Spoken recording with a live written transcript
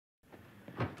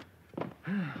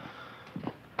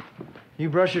You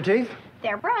brush your teeth?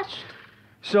 They're brushed.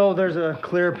 So there's a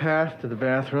clear path to the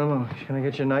bathroom. Can I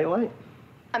get you a nightlight?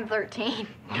 I'm 13.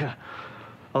 Yeah,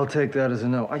 I'll take that as a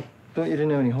no. I thought you didn't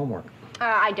have any homework.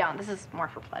 I don't. This is more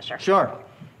for pleasure. Sure.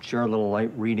 Sure, a little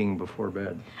light reading before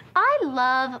bed. I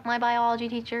love my biology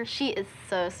teacher. She is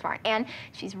so smart, and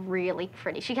she's really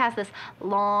pretty. She has this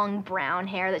long brown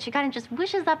hair that she kind of just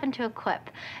wishes up into a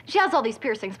clip. She has all these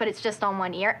piercings, but it's just on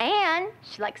one ear, and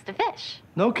she likes to fish.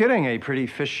 No kidding, a pretty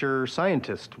fisher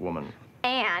scientist woman.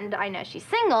 And I know she's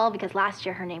single because last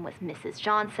year her name was Mrs.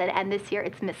 Johnson, and this year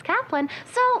it's Miss Kaplan.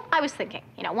 So I was thinking,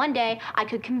 one day I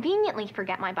could conveniently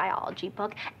forget my biology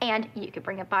book, and you could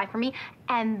bring it by for me,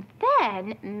 and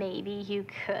then maybe you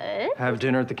could... Have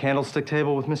dinner at the candlestick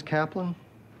table with Miss Kaplan?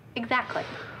 Exactly.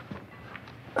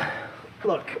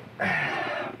 Look,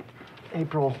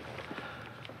 April,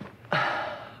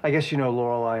 I guess you know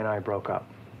Lorelei and I broke up.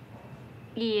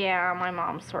 Yeah, my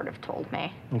mom sort of told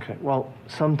me. Okay, well,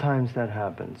 sometimes that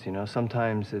happens,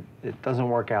 Sometimes it doesn't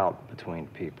work out between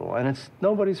people, and it's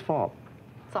nobody's fault.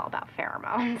 It's all about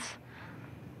pheromones.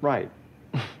 Right.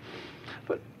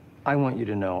 But I want you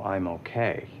to know I'm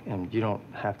okay, and you don't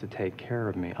have to take care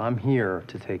of me. I'm here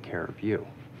to take care of you,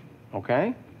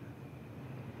 okay?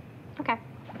 Okay.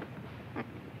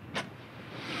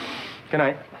 Good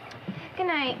night. Good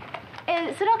night.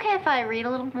 Is it okay if I read a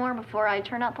little more before I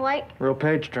turn out the light? Real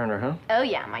page turner, huh? Oh,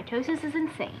 yeah. Mitosis is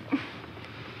insane.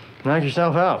 Knock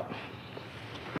yourself out.